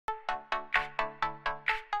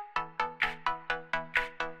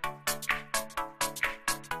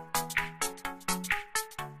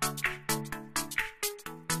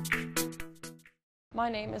My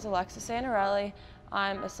name is Alexis Santarelli.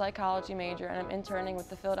 I'm a psychology major and I'm interning with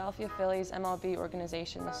the Philadelphia Phillies MLB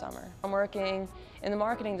organization this summer. I'm working in the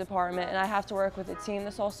marketing department and I have to work with a team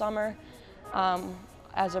this whole summer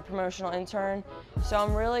as a promotional intern. So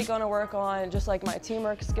I'm really going to work on just like my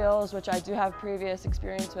teamwork skills, which I do have previous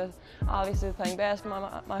experience with, obviously with playing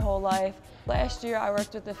basketball my whole life. Last year I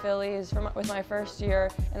worked with the Phillies with my first year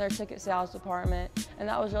in their ticket sales department, and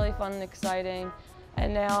that was really fun and exciting.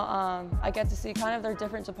 And now I get to see kind of their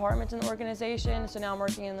different departments in the organization. So now I'm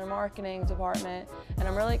working in their marketing department, and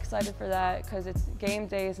I'm really excited for that because it's game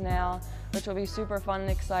days now, which will be super fun and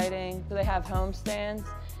exciting. So they have home stands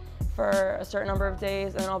for a certain number of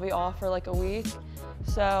days, and then I'll be off for like a week.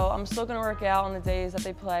 So I'm still going to work out on the days that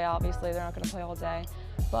they play. Obviously, they're not going to play all day,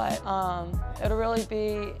 but it'll really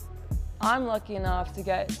be, I'm lucky enough to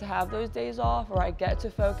get to have those days off where I get to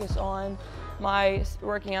focus on my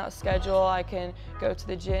working out schedule. I can go to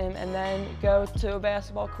the gym and then go to a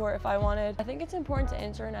basketball court if I wanted. I think it's important to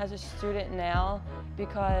intern as a student now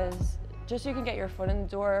because just so you can get your foot in the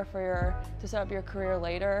door to set up your career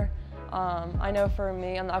later. I know for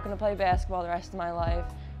me, I'm not going to play basketball the rest of my life,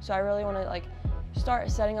 so I really want to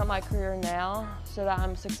start setting up my career now so that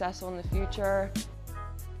I'm successful in the future.